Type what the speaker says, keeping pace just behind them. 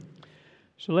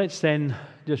So let's then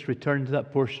just return to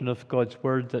that portion of God's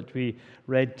Word that we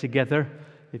read together.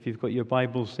 If you've got your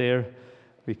Bibles there,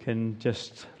 we can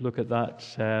just look at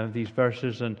that, these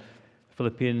verses in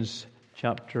Philippians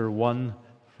chapter 1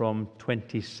 from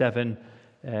 27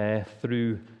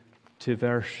 through to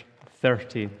verse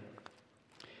 30.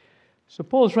 So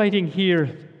Paul's writing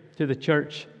here to the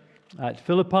church at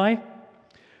Philippi.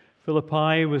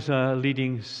 Philippi was a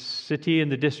leading city in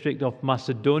the district of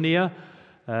Macedonia,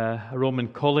 a Roman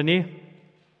colony.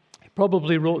 He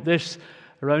probably wrote this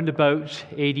around about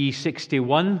AD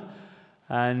 61,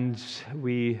 and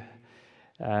we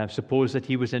suppose that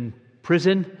he was in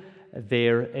prison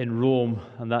there in Rome,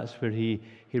 and that's where he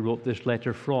wrote this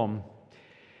letter from.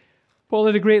 Paul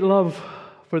had a great love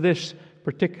for this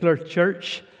particular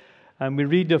church, and we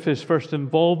read of his first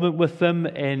involvement with them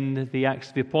in the Acts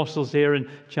of the Apostles there in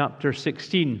chapter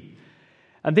 16.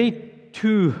 And they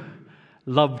too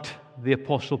loved the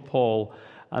Apostle Paul,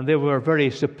 and they were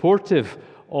very supportive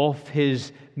of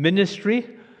his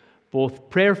ministry, both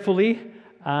prayerfully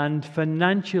and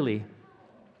financially.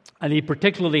 And he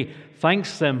particularly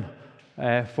thanks them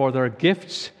for their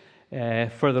gifts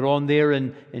further on there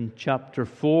in chapter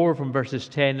 4 from verses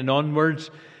 10 and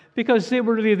onwards, because they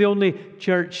were really the only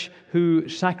church who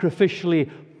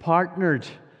sacrificially partnered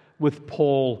with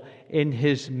Paul in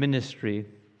his ministry.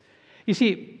 You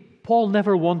see, Paul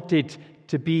never wanted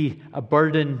to be a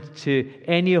burden to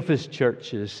any of his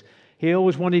churches. He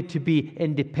always wanted to be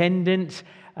independent,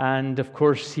 and of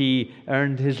course he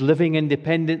earned his living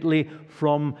independently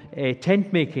from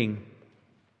tent making.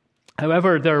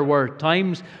 However, there were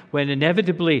times when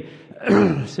inevitably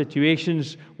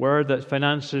situations were that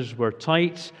finances were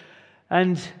tight,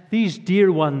 and these dear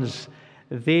ones,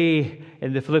 they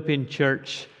in the Philippian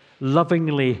church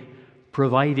lovingly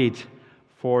provided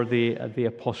for the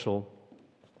apostle.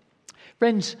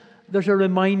 Friends, there's a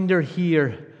reminder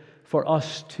here for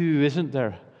us too, isn't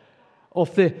there,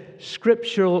 of the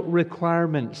scriptural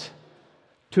requirement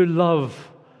to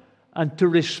love and to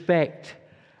respect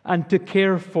and to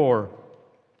care for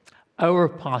our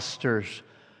pastors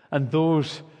and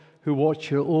those who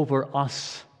watch over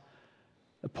us.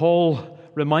 Paul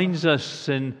reminds us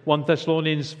in 1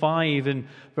 Thessalonians 5 in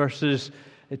verses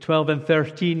 12 and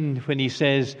 13 when he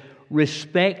says,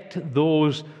 "Respect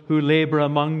those who labor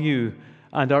among you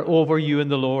and are over you in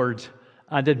the Lord,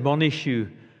 and admonish you,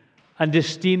 and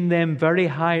esteem them very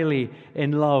highly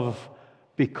in love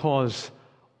because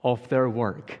of their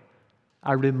work."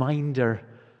 A reminder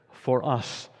for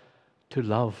us to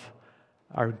love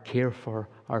or care for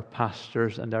our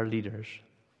pastors and our leaders.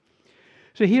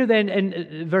 So here then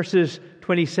in verses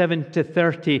 27 to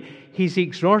 30, he's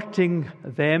exhorting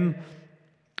them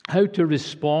how to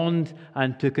respond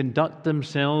and to conduct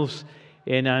themselves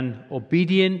in an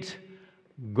obedient,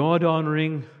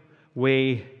 God-honoring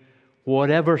way,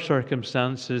 whatever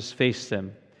circumstances face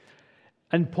them.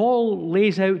 And Paul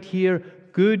lays out here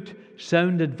good,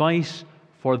 sound advice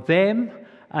for them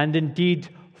and indeed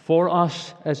for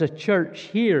us as a church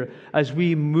here as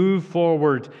we move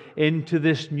forward into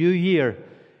this new year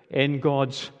in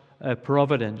God's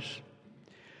providence.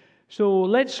 So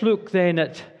let's look then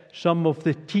at some of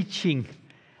the teaching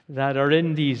that are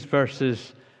in these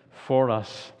verses for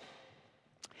us.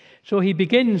 So he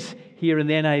begins here in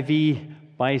the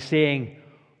NIV by saying,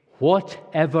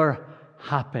 whatever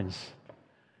happens.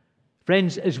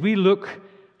 Friends, as we look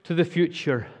to the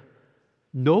future,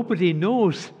 nobody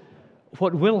knows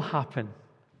what will happen.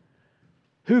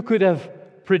 Who could have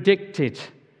predicted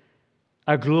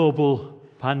a global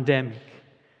pandemic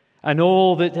and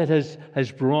all that it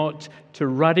has brought to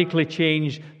radically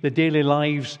change the daily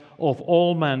lives of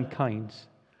all mankind?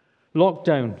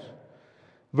 Lockdowns,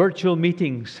 virtual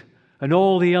meetings, and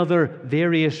all the other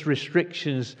various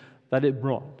restrictions that it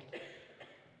brought.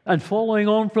 And following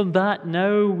on from that,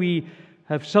 now we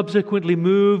have subsequently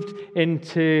moved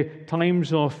into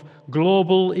times of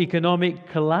global economic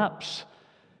collapse,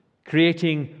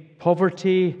 creating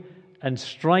poverty and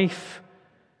strife.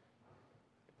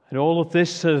 And all of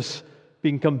this has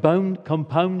been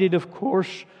compounded, of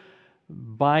course,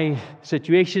 by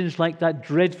situations like that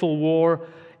dreadful war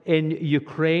in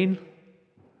Ukraine.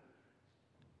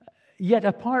 Yet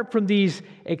apart from these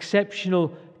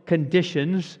exceptional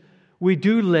conditions, we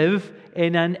do live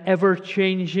in an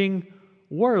ever-changing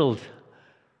world.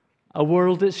 A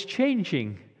world that's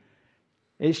changing.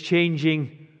 It's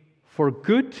changing for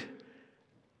good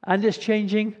and it's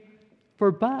changing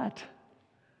for bad.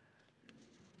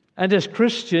 And as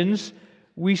Christians,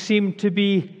 we seem to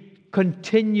be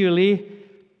continually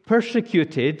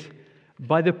persecuted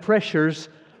by the pressures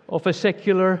of a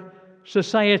secular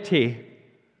society.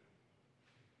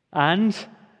 And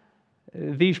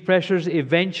These pressures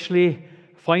eventually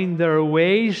find their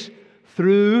ways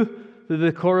through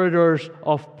the corridors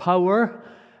of power,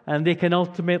 and they can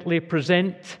ultimately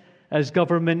present as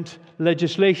government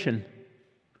legislation.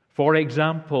 For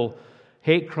example,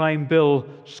 Hate Crime Bill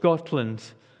Scotland,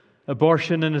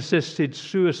 Abortion and Assisted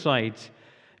Suicide,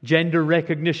 Gender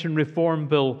Recognition Reform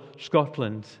Bill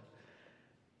Scotland.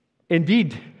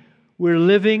 Indeed, we're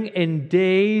living in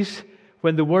days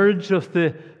when the words of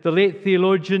the late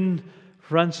theologian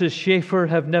Francis Schaeffer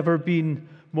have never been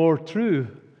more true.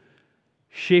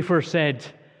 Schaeffer said,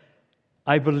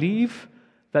 "I believe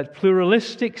that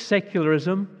pluralistic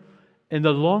secularism in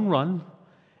the long run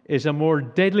is a more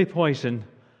deadly poison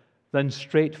than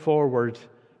straightforward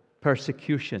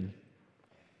persecution."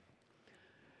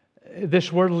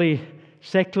 This worldly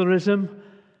secularism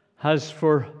has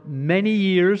for many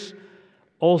years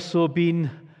also been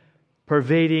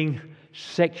pervading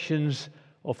sections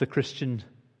of the Christian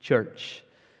church,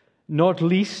 not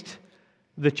least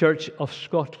the Church of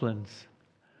Scotland.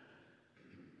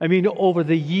 I mean, over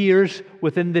the years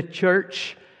within the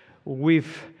church,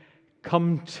 we've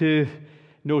come to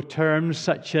know terms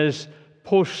such as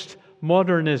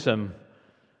postmodernism,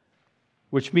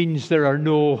 which means there are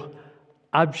no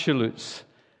absolutes.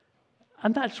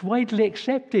 And that's widely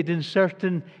accepted in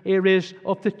certain areas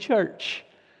of the church.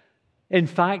 In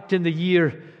fact, in the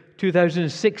year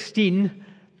 2016,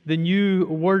 the new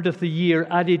word of the year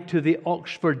added to the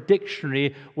Oxford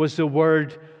Dictionary was the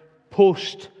word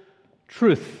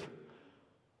post-truth.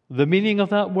 The meaning of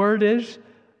that word is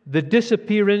the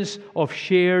disappearance of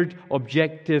shared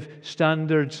objective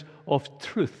standards of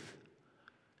truth.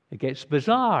 It gets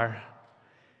bizarre.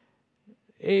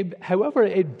 However,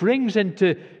 it brings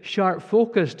into sharp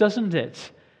focus, doesn't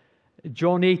it?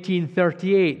 John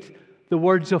 18:38, the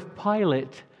words of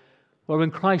Pilate, or when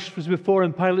Christ was before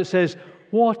him, Pilate says,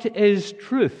 "What is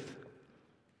truth?"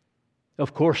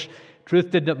 Of course, truth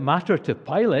didn't matter to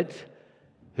Pilate,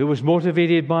 who was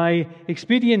motivated by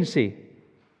expediency.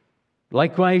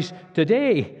 Likewise,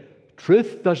 today,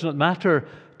 truth does not matter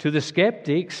to the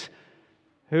skeptics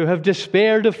who have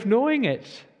despaired of knowing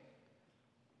it.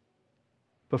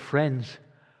 But friends,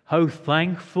 how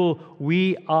thankful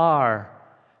we are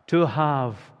to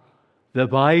have the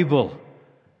Bible,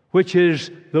 which is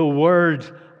the Word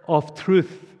of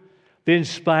truth, the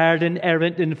inspired,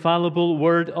 inerrant, infallible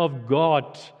Word of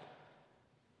God,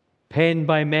 penned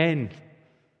by men.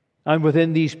 And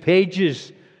within these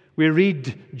pages, we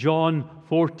read John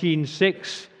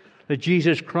 14:6, that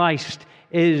Jesus Christ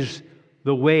is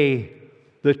the way,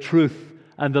 the truth,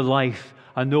 and the life,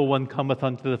 and no one cometh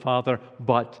unto the Father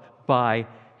but by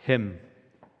Him.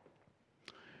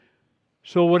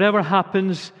 So whatever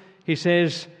happens, he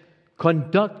says,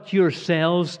 conduct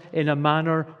yourselves in a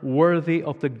manner worthy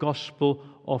of the gospel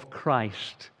of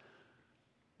Christ.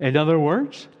 In other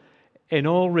words, in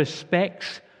all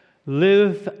respects,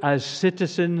 live as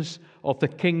citizens of the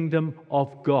kingdom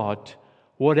of God,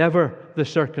 whatever the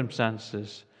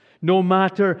circumstances. No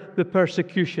matter the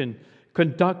persecution,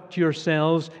 conduct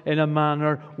yourselves in a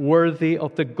manner worthy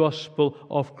of the gospel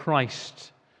of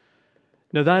Christ.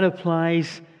 Now that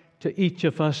applies to each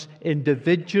of us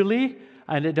individually,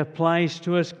 and it applies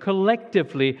to us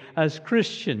collectively as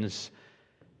Christians.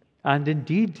 And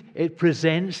indeed, it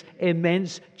presents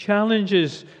immense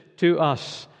challenges to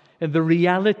us in the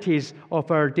realities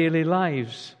of our daily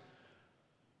lives.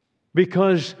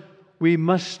 Because we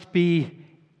must be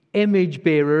image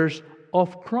bearers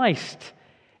of Christ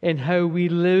in how we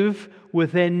live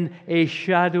within a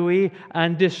shadowy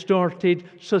and distorted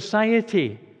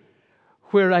society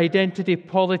where identity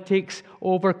politics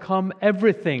overcome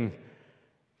everything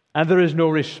and there is no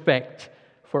respect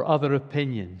for other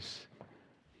opinions.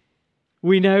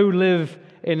 We now live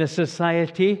in a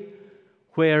society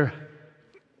where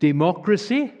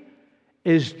democracy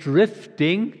is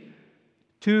drifting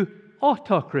to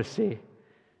autocracy.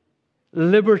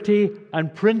 Liberty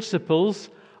and principles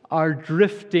are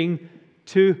drifting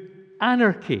to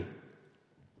anarchy.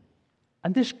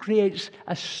 And this creates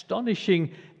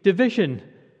astonishing division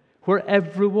where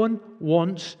everyone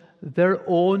wants their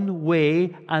own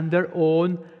way and their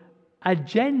own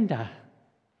agenda.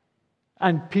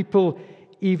 And people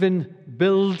even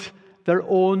build their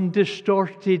own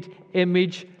distorted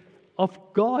image of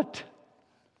God.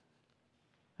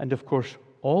 And of course,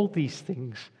 all these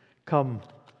things come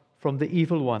from the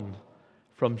evil one,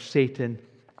 from Satan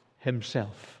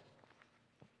himself.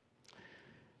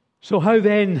 So how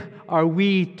then are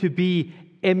we to be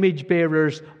image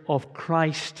bearers of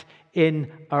Christ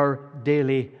in our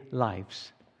daily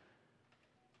lives?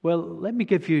 Well, let me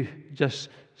give you just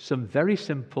some very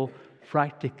simple,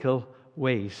 practical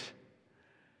ways.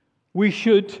 We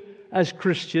should, as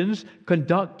Christians,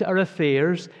 conduct our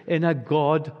affairs in a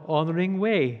God-honoring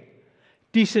way,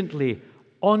 decently,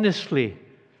 honestly,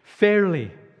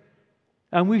 fairly,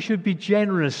 and we should be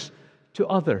generous to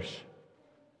others.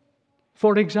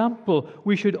 For example,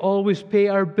 we should always pay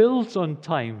our bills on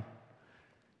time.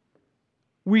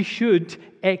 We should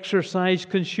exercise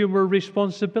consumer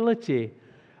responsibility.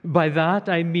 By that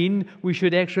I mean we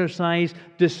should exercise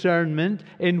discernment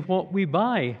in what we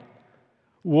buy.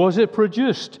 Was it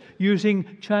produced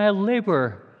using child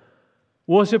labor?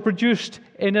 Was it produced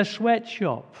in a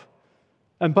sweatshop?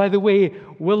 And by the way,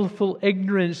 willful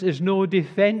ignorance is no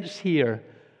defense here.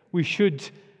 We should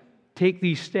take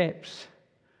these steps.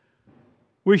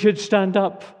 We should stand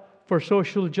up for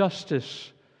social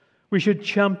justice. We should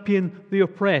champion the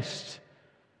oppressed.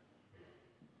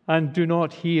 And do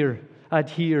not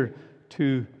adhere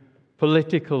to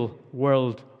political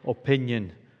world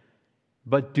opinion,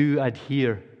 but do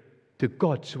adhere to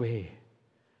God's way.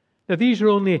 Now, these are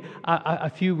only a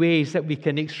few ways that we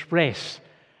can express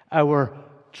our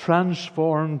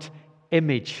transformed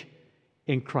image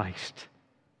in Christ.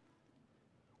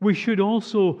 We should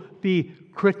also be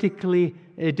critically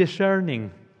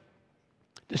discerning.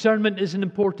 Discernment is an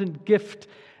important gift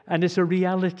and it's a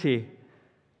reality.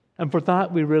 And for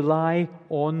that we rely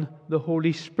on the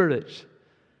Holy Spirit.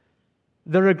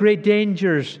 There are great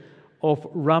dangers of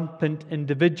rampant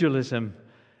individualism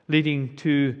leading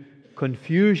to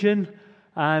confusion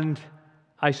and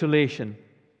isolation.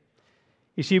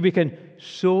 You see, we can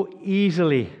so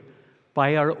easily,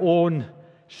 by our own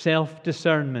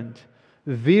self-discernment,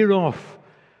 veer off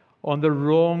on the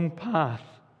wrong path,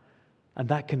 and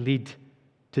that can lead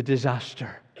to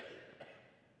disaster.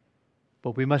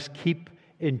 But we must keep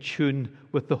in tune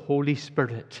with the Holy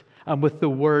Spirit and with the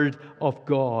Word of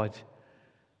God.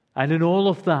 And in all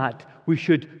of that, we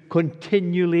should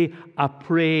continually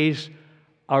appraise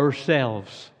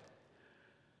ourselves.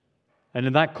 And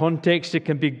in that context, it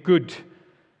can be good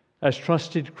as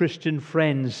trusted Christian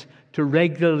friends to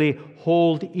regularly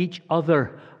hold each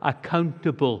other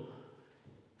accountable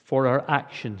for our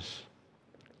actions.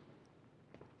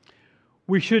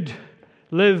 We should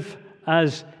live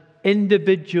as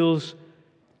individuals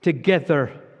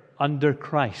together under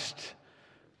Christ.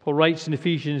 Paul writes in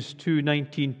Ephesians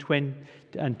 2:19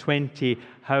 and 20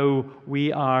 how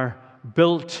we are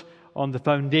built on the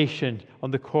foundation,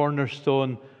 on the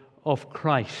cornerstone of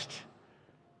Christ.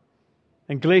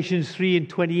 In Galatians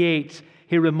 3:28,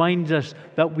 he reminds us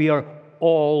that we are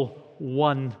all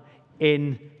one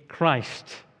in Christ.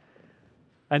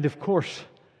 And of course,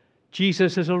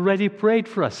 Jesus has already prayed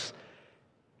for us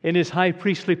in his high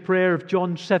priestly prayer of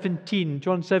John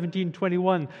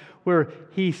 17:21, where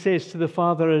he says to the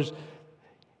Father, as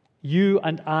you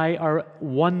and I are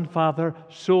one, Father,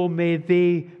 so may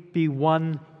they be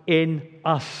one in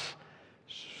us.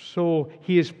 So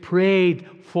he has prayed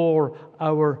for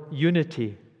our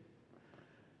unity.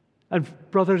 And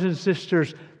brothers and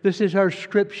sisters, this is our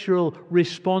scriptural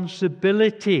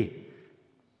responsibility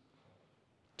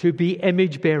to be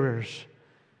image bearers.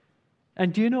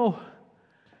 And do you know,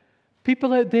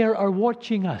 people out there are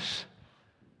watching us.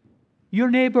 Your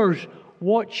neighbors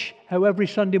watch how every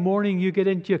Sunday morning you get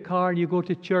into your car and you go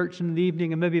to church in the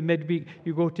evening, and maybe midweek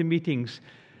you go to meetings.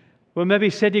 Well, maybe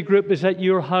City Group is at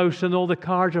your house and all the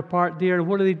cars are parked there. And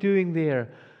what are they doing there?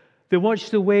 They watch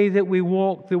the way that we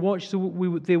walk. They watch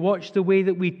the way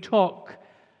that we talk.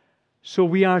 So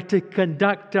we are to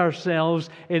conduct ourselves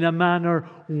in a manner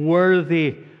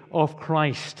worthy of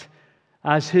Christ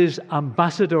as his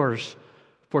ambassadors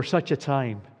for such a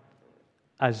time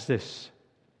as this.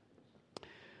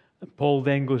 And Paul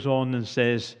then goes on and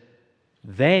says,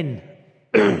 then,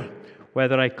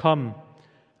 whether I come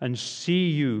and see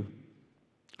you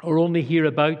or only hear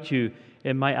about you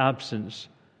in my absence,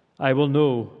 I will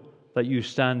know that you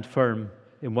stand firm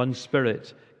in one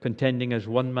spirit, contending as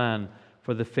one man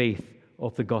for the faith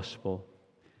of the gospel.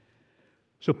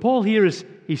 So Paul here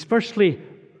he's firstly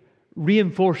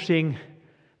reinforcing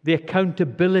the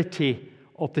accountability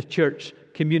of the church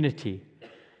community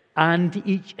and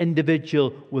each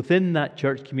individual within that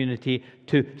church community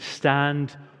to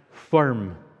stand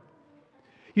firm.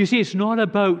 You see, it's not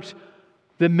about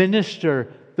the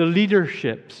minister, the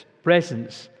leadership's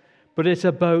presence, but it's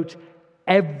about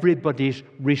everybody's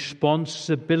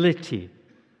responsibility.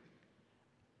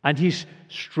 And he's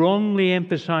strongly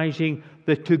emphasizing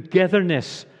the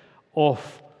togetherness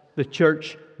of the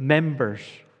church members.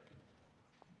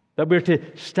 That we're to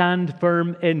stand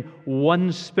firm in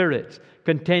one spirit,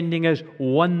 contending as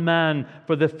one man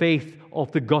for the faith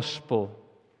of the gospel.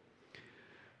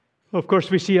 Of course,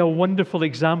 we see a wonderful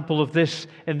example of this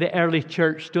in the early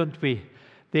church, don't we?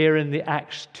 there in the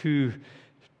Acts 2,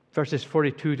 verses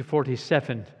 42 to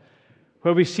 47,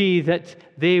 where we see that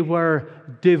they were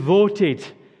devoted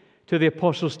to the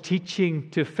apostles' teaching,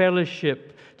 to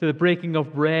fellowship, to the breaking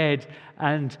of bread,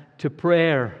 and to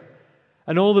prayer.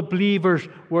 And all the believers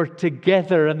were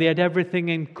together and they had everything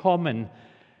in common.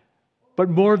 But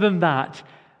more than that,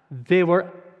 they were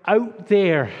out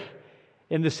there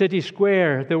in the city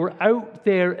square. They were out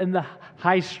there in the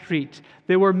high street.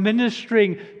 They were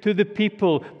ministering to the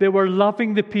people. They were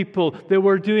loving the people. They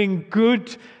were doing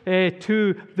good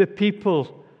to the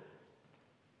people.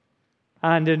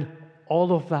 And in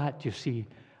all of that, you see,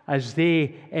 as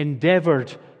they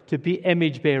endeavored to be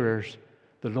image bearers,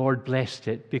 the Lord blessed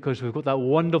it, because we've got that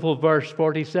wonderful verse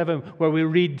 47 where we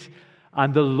read,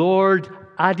 "And the Lord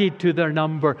added to their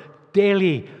number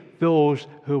daily those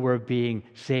who were being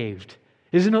saved."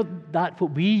 Isn't that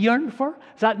what we yearn for?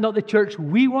 Is that not the church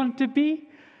we want to be?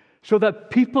 So that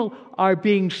people are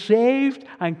being saved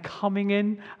and coming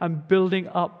in and building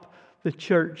up the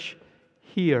church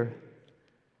here.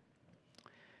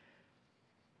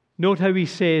 Note how he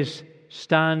says,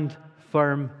 stand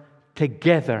firm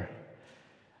together.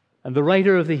 And the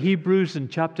writer of the Hebrews in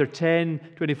chapter 10,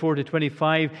 24 to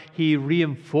 25, he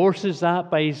reinforces that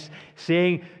by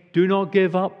saying, do not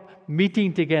give up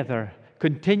meeting together.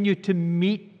 Continue to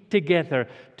meet together,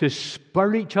 to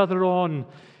spur each other on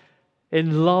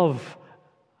in love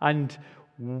and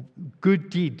good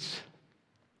deeds.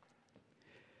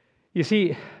 You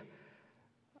see,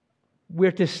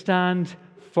 we're to stand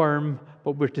firm,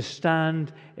 but we're to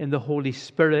stand in the Holy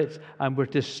Spirit, and we're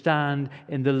to stand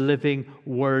in the living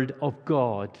Word of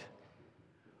God.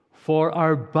 For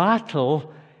our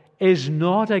battle is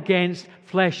not against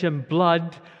flesh and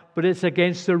blood, but it's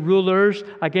against the rulers,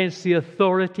 against the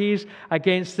authorities,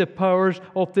 against the powers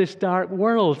of this dark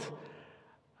world,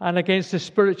 and against the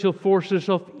spiritual forces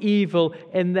of evil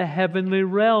in the heavenly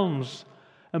realms.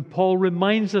 And Paul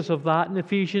reminds us of that in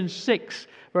Ephesians 6,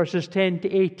 verses 10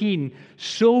 to 18.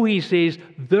 So he says,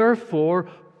 therefore,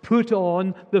 put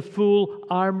on the full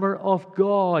armor of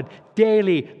God,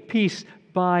 daily, piece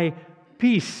by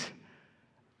piece.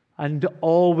 And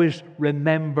always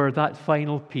remember that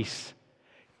final piece.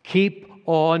 Keep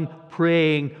on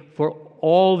praying for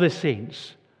all the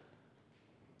saints.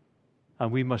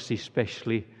 And we must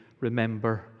especially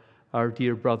remember our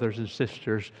dear brothers and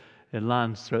sisters in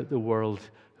lands throughout the world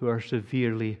who are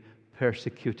severely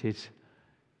persecuted.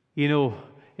 You know,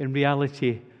 in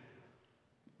reality,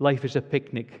 life is a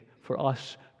picnic for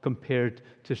us compared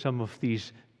to some of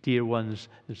these dear ones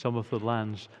in some of the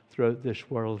lands throughout this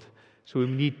world. So we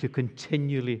need to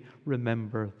continually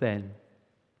remember then.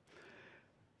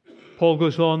 Paul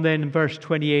goes on then in verse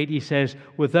 28, he says,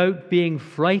 without being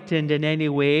frightened in any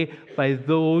way by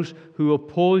those who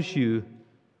oppose you,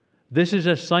 this is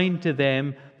a sign to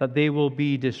them that they will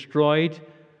be destroyed,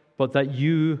 but that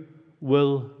you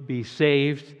will be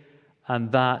saved,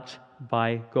 and that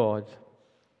by God.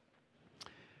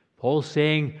 Paul's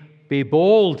saying, be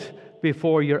bold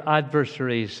before your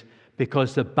adversaries,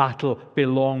 because the battle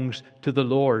belongs to the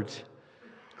Lord.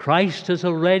 Christ has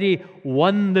already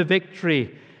won the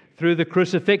victory through the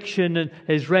crucifixion and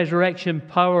his resurrection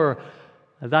power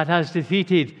that has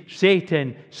defeated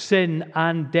Satan, sin,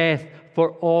 and death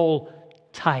for all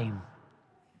time.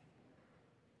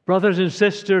 Brothers and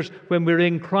sisters, when we're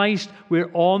in Christ,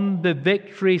 we're on the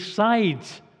victory side.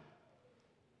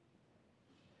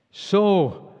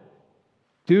 So,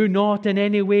 do not in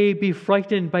any way be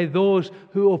frightened by those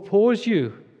who oppose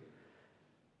you.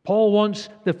 Paul wants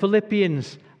the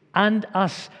Philippians and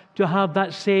us to have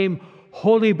that same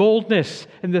holy boldness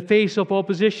in the face of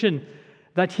opposition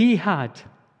that he had.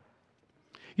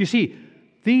 You see,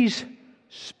 these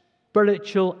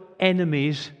spiritual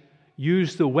enemies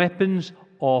use the weapons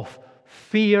of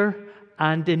fear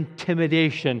and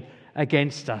intimidation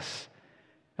against us.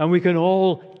 And we can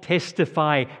all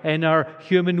testify in our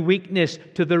human weakness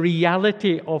to the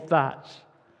reality of that.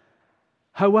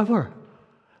 However,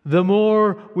 the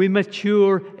more we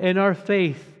mature in our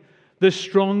faith, the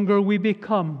stronger we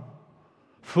become,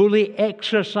 fully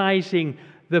exercising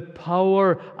the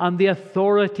power and the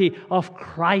authority of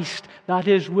Christ that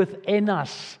is within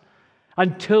us,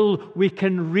 until we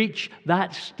can reach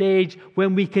that stage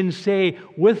when we can say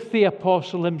with the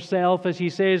apostle himself, as he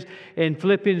says in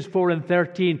Philippians 4 and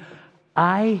 13,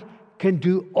 I can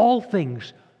do all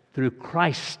things through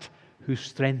Christ who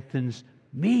strengthens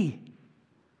me.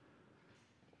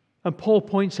 And Paul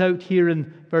points out here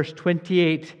in verse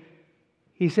 28,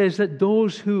 he says that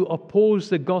those who oppose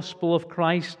the gospel of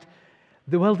Christ,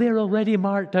 they're already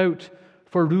marked out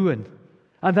for ruin.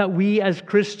 And that we as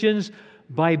Christians,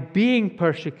 by being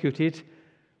persecuted,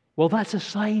 Well, that's a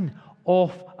sign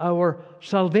of our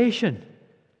salvation.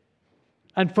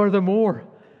 And furthermore,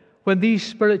 when these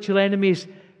spiritual enemies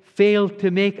failed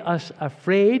to make us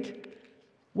afraid,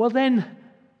 well then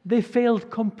they failed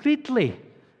completely,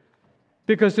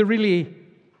 because they really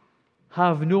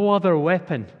have no other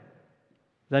weapon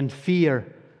than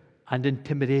fear and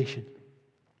intimidation.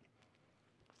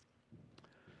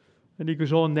 And he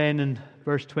goes on then in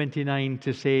verse 29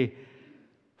 to say,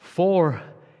 "For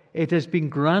it has been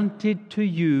granted to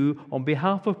you on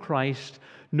behalf of Christ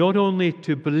not only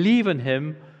to believe in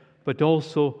Him, but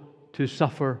also to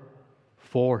suffer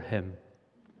for Him."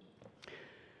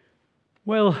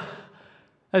 Well,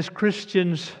 as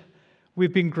Christians,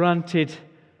 we've been granted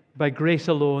by grace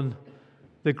alone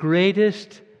the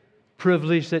greatest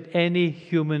privilege that any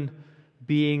human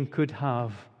being could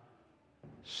have: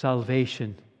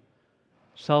 salvation.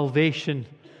 Salvation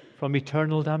from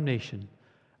eternal damnation.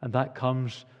 And that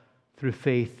comes through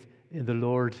faith in the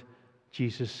Lord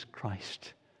Jesus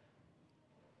Christ.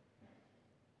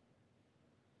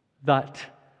 That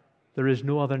there is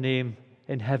no other name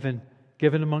in heaven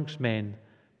given amongst men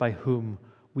by whom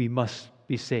we must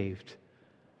be saved.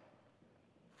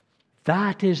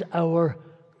 That is our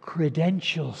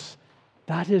credentials.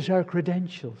 That is our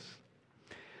credentials.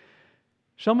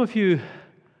 Some of you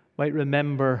might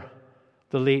remember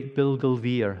the late Bill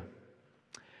Gilvear.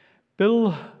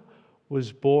 Bill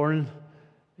was born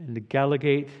in the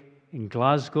Gallowgate in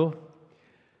Glasgow.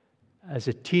 As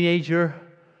a teenager,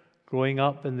 growing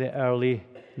up in the early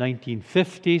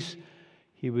 1950s,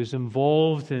 he was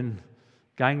involved in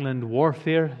gangland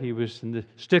warfare. He was in the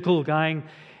Stickle Gang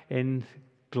in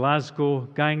Glasgow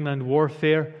gangland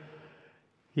warfare.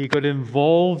 He got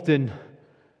involved in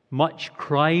much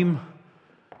crime.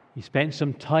 He spent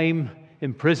some time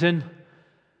in prison.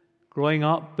 Growing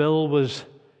up, Bill was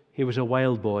a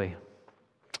wild boy.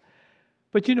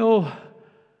 But you know,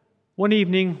 one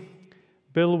evening,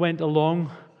 Bill went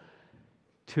along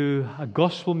to a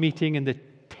gospel meeting in the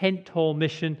Tent Hall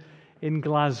Mission in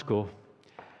Glasgow.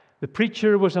 The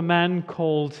preacher was a man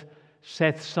called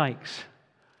Seth Sykes.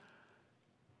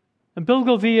 And Bill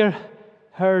Gilvear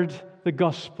heard the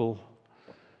gospel.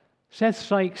 Seth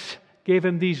Sykes gave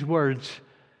him these words.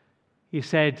 He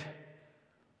said,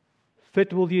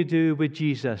 "Fit will you do with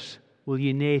Jesus, will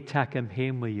ye nae tak him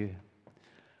hame with you?"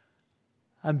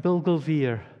 And Bill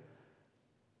Gilvear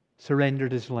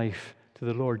surrendered his life to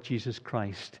the Lord Jesus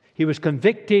Christ. He was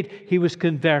convicted, he was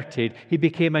converted, he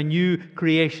became a new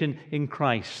creation in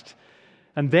Christ.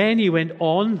 And then he went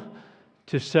on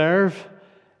to serve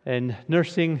in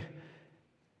nursing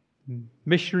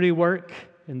missionary work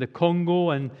in the Congo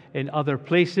and in other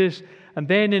places. And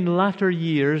then in latter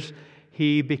years,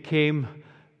 he became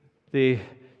the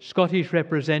Scottish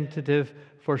representative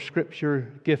for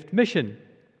Scripture Gift Mission,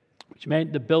 which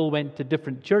meant that Bill went to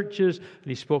different churches, and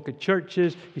he spoke at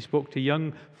churches, he spoke to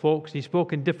young folks, and he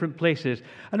spoke in different places.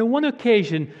 And on one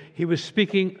occasion, he was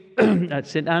speaking at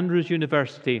St. Andrews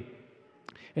University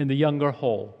in the Younger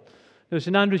Hall. Now,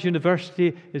 St. Andrews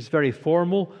University is very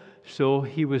formal, so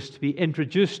he was to be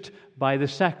introduced by the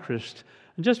sacrist.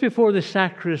 And just before the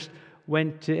sacrist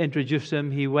went to introduce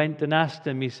him, he went and asked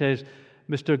him, he says,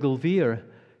 "Mr. Gilvear,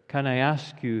 can I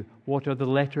ask you, what are the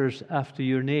letters after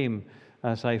your name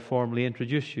as I formally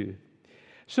introduce you?"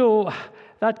 So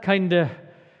that kind of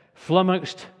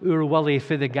flummoxed Ur Wully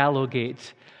for the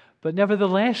Gallowgate. But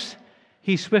nevertheless,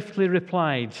 he swiftly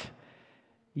replied,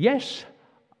 "Yes,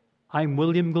 I'm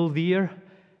William Gilvear,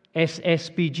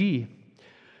 SSBG."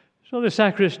 So the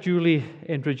sacrist duly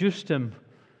introduced him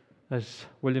as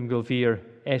William Gilvear,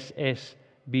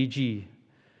 SSBG.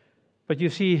 But you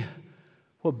see,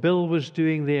 what Bill was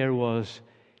doing there was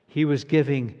he was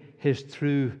giving his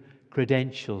true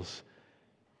credentials,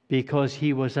 because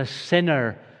he was a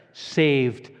sinner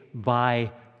saved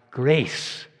by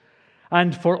grace.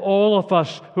 And for all of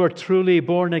us who are truly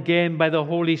born again by the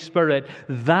Holy Spirit,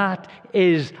 that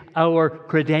is our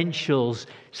credentials: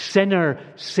 sinner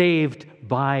saved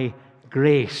by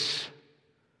grace.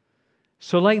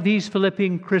 So like these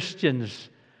Philippian Christians,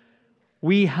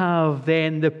 we have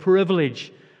then the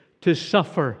privilege to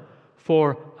suffer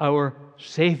for our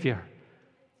Savior.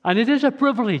 And it is a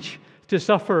privilege to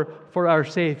suffer for our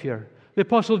Savior. The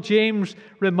Apostle James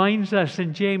reminds us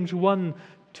in James 1,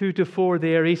 2-4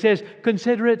 there. He says,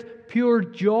 "Consider it pure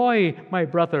joy, my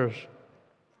brothers,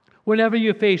 whenever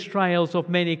you face trials of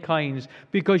many kinds,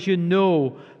 because you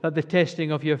know that the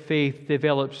testing of your faith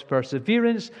develops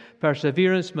perseverance.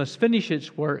 Perseverance must finish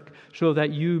its work, so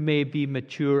that you may be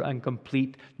mature and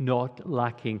complete, not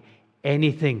lacking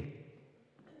anything."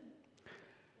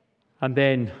 And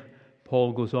then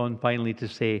Paul goes on finally to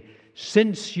say,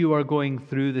 since you are going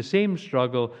through the same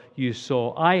struggle you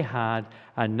saw I had,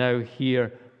 and now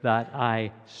hear that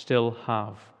I still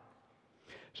have.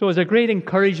 So it's a great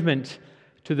encouragement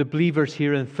to the believers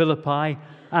here in Philippi,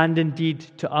 and indeed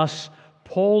to us.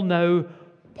 Paul now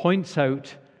points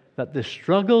out that the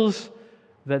struggles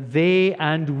that they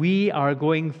and we are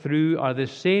going through are the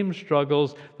same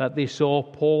struggles that they saw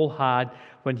Paul had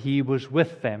when he was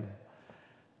with them.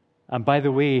 And by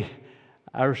the way,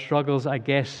 our struggles, I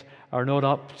guess, are not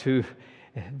up to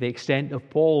the extent of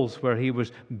Paul's, where he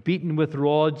was beaten with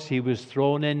rods, he was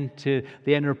thrown into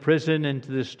the inner prison,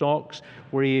 into the stocks,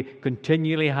 where he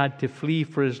continually had to flee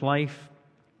for his life.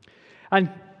 And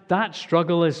that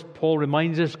struggle, as Paul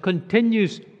reminds us,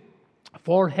 continues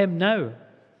for him now.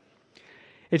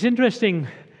 It's interesting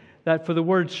that for the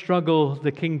word struggle,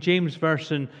 the King James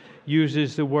Version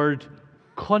uses the word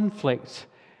conflict,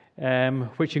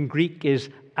 which in Greek is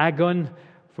agon,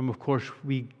 from, of course,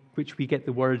 which we get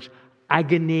the words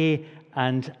agony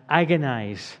and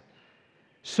agonize.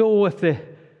 So if the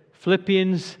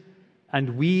Philippians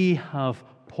and we have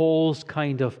Paul's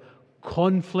kind of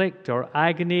conflict or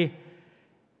agony,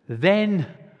 then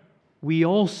we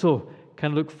also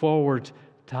can look forward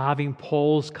to having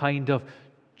Paul's kind of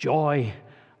joy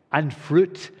and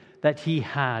fruit that he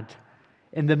had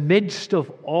in the midst of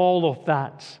all of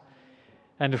that.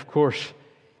 And of course,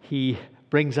 he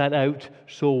brings that out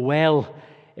so well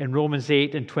in Romans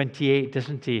 8 and 28,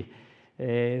 doesn't he?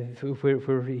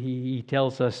 Where he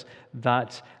tells us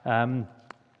that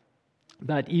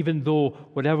that even though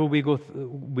whatever we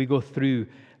go through,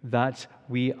 that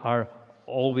we are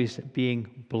always being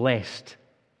blessed.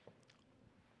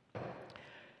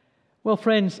 Well,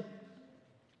 friends,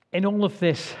 in all of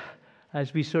this,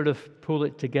 as we sort of pull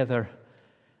it together,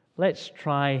 let's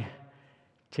try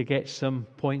to get some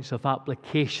points of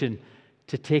application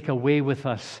to take away with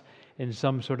us in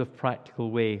some sort of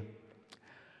practical way.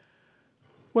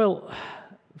 Well,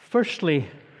 firstly,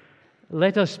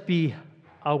 let us be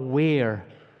aware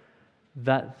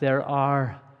that there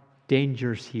are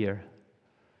dangers here.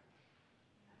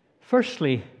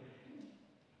 Firstly,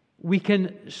 we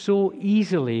can so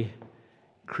easily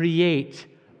create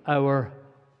our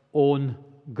own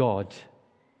God.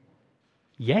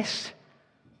 Yes,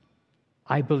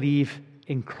 I believe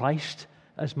in Christ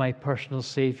as my personal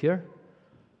Savior,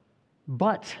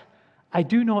 but I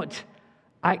do not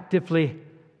actively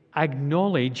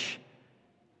acknowledge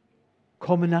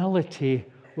commonality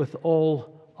with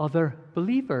all other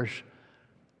believers.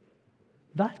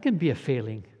 That can be a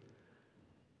failing.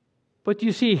 But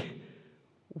you see,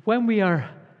 when we are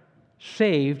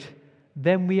saved,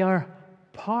 then we are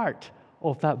part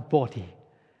of that body.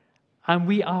 And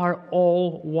we are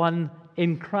all one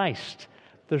in Christ.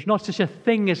 There's not such a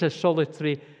thing as a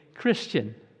solitary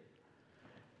Christian.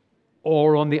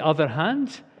 Or on the other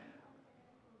hand,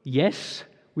 yes,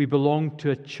 we belong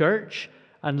to a church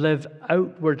and live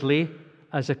outwardly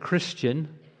as a Christian,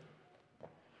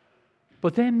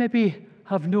 but then maybe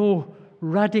have no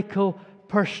radical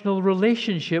personal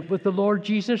relationship with the Lord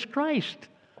Jesus Christ.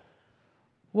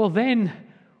 Well, then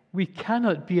we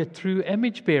cannot be a true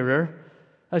image bearer,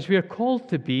 as we are called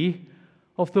to be,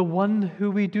 of the one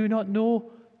who we do not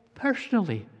know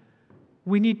personally.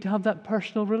 We need to have that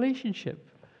personal relationship.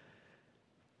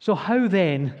 So how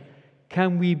then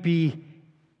can we be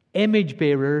image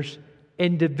bearers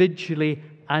individually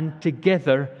and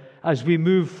together as we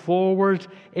move forward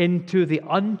into the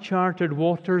uncharted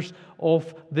waters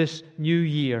of this new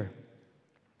year?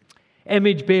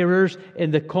 Image bearers in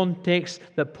the context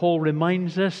that Paul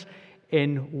reminds us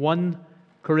in 1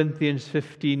 Corinthians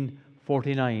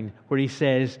 15:49, where he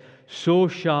says, "So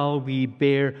shall we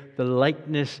bear the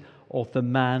likeness of the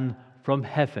man from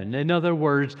heaven." In other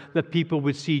words, that people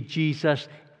would see Jesus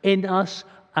in us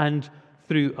and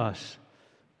through us.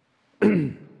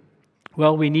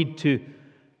 Well, we need to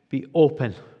be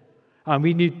open, and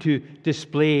we need to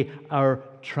display our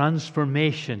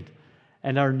transformation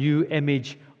and our new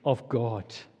image of God.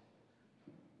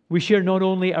 We share not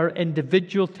only our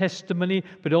individual testimony,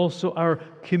 but also our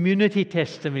community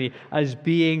testimony as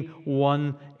being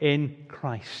one in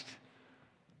Christ.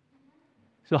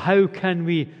 So how can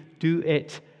we do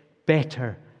it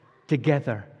better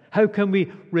together? How can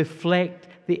we reflect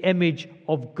the image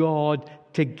of God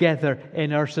together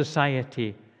in our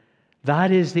society?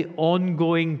 That is the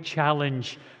ongoing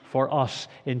challenge for us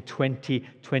in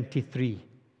 2023.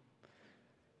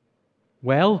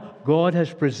 Well, God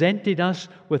has presented us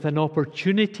with an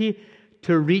opportunity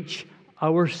to reach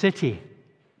our city,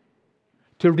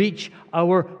 to reach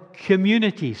our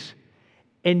communities,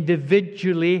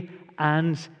 individually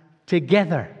and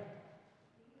together,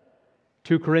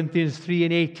 2 Corinthians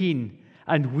 3:18,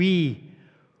 and we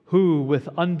who with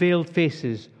unveiled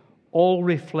faces all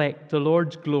reflect the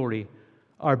Lord's glory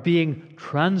are being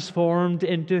transformed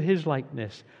into His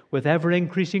likeness with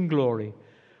ever-increasing glory,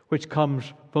 which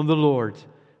comes from the Lord,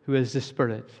 who is the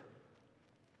Spirit.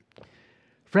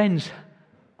 Friends,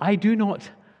 I do not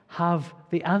have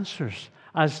the answers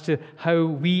as to how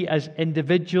we as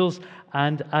individuals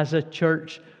and as a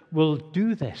church will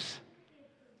do this.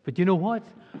 But you know what?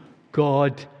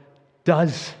 God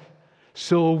does.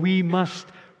 So we must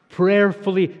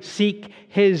prayerfully seek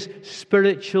His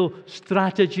spiritual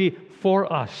strategy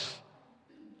for us.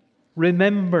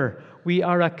 Remember, we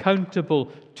are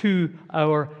accountable to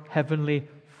our Heavenly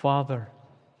Father.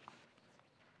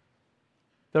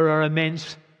 There are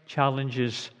immense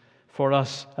challenges for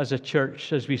us as a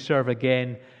church as we serve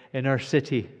again in our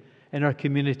city, in our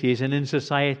communities, and in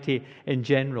society in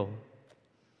general.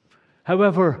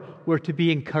 However, we're to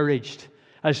be encouraged,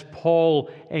 as Paul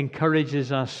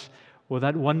encourages us with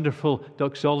that wonderful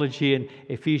doxology in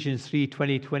Ephesians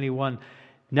 3:20-21.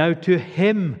 Now to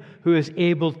Him who is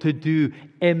able to do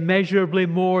immeasurably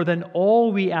more than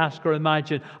all we ask or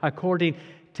imagine, according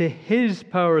to His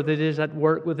power that is at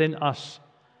work within us.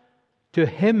 To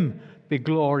Him be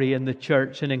glory in the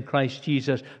church and in Christ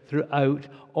Jesus throughout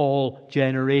all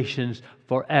generations,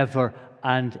 forever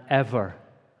and ever.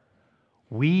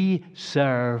 We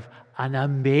serve an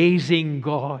amazing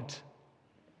God.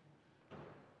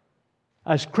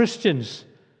 As Christians,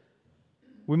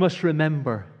 we must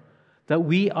remember that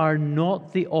we are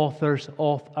not the authors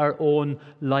of our own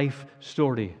life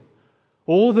story.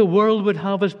 Oh, the world would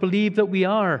have us believe that we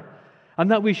are,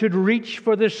 and that we should reach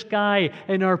for the sky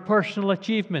in our personal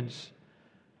achievements.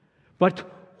 But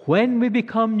when we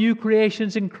become new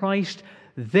creations in Christ,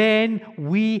 then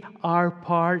we are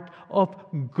part of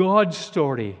God's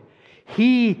story.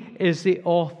 He is the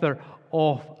author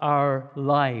of our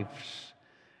lives.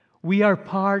 We are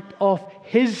part of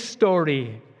His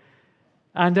story,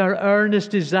 and our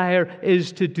earnest desire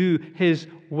is to do His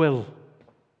will.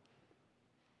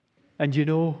 And you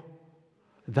know,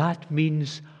 that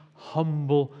means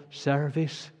humble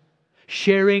service,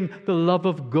 sharing the love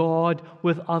of God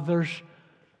with others.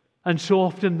 And so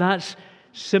often that's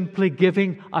simply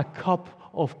giving a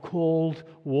cup of cold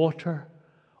water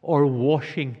or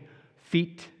washing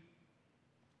feet.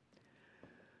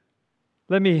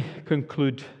 Let me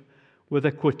conclude with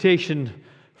a quotation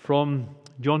from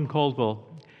John Caldwell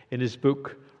in his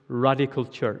book, Radical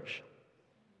Church.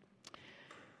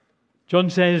 John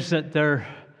says that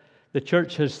the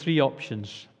church has three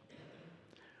options.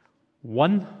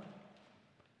 1,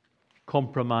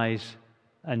 compromise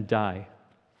and die.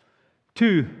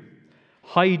 2,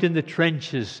 hide in the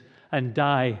trenches and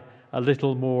die a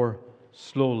little more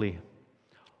slowly.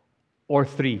 Or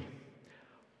 3,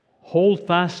 hold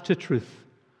fast to truth,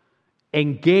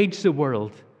 engage the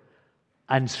world,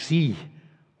 and see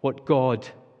what God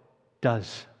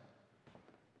does.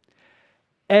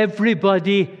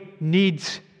 Everybody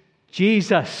needs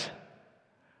Jesus,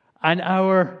 and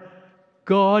our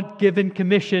God-given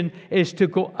commission is to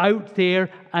go out there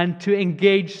and to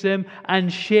engage them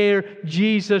and share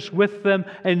Jesus with them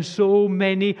in so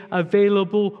many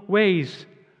available ways.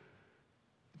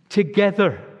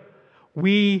 Together,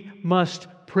 we must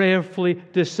prayerfully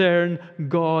discern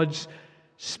God's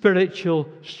spiritual,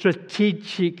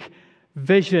 strategic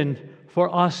vision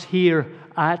for us here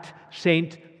at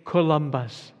St.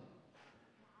 Columba's.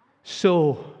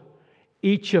 So,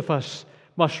 each of us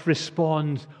must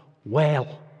respond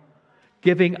well,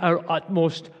 giving our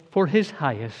utmost for His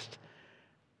highest.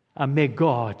 And may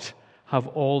God have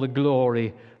all the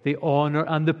glory, the honor,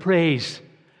 and the praise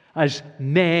as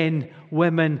men,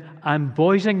 women, and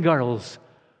boys and girls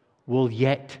will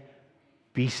yet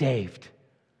be saved.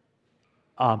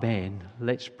 Amen.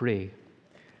 Let's pray.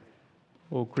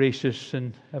 O gracious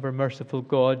and ever merciful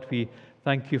God, we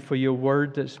thank You for Your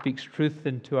word that speaks truth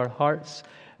into our hearts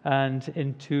and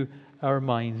into our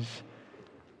minds.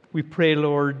 We pray,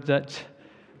 Lord, that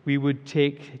we would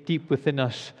take deep within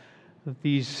us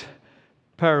these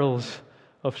pearls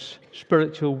of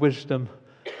spiritual wisdom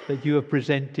that You have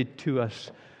presented to us.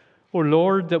 O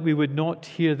Lord, that we would not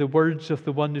hear the words of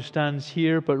the one who stands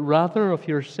here, but rather of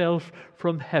Yourself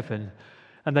from heaven.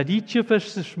 And that each of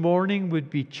us this morning would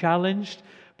be challenged,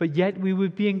 but yet we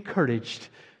would be encouraged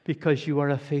because You are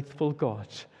a faithful God.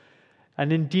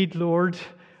 And indeed, Lord,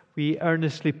 we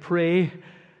earnestly pray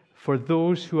for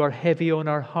those who are heavy on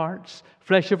our hearts,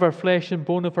 flesh of our flesh and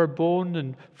bone of our bone,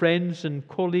 and friends and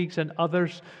colleagues and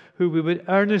others who we would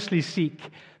earnestly seek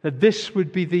that this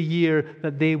would be the year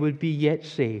that they would be yet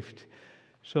saved.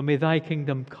 So may Thy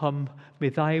kingdom come, may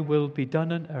Thy will be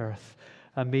done on earth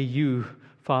And may you,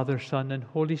 Father, Son, and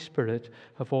Holy Spirit,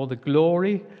 have all the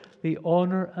glory, the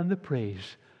honor, and the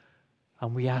praise.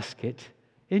 And we ask it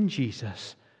in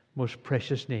Jesus' most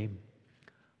precious name.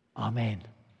 Amen.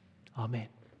 Amen.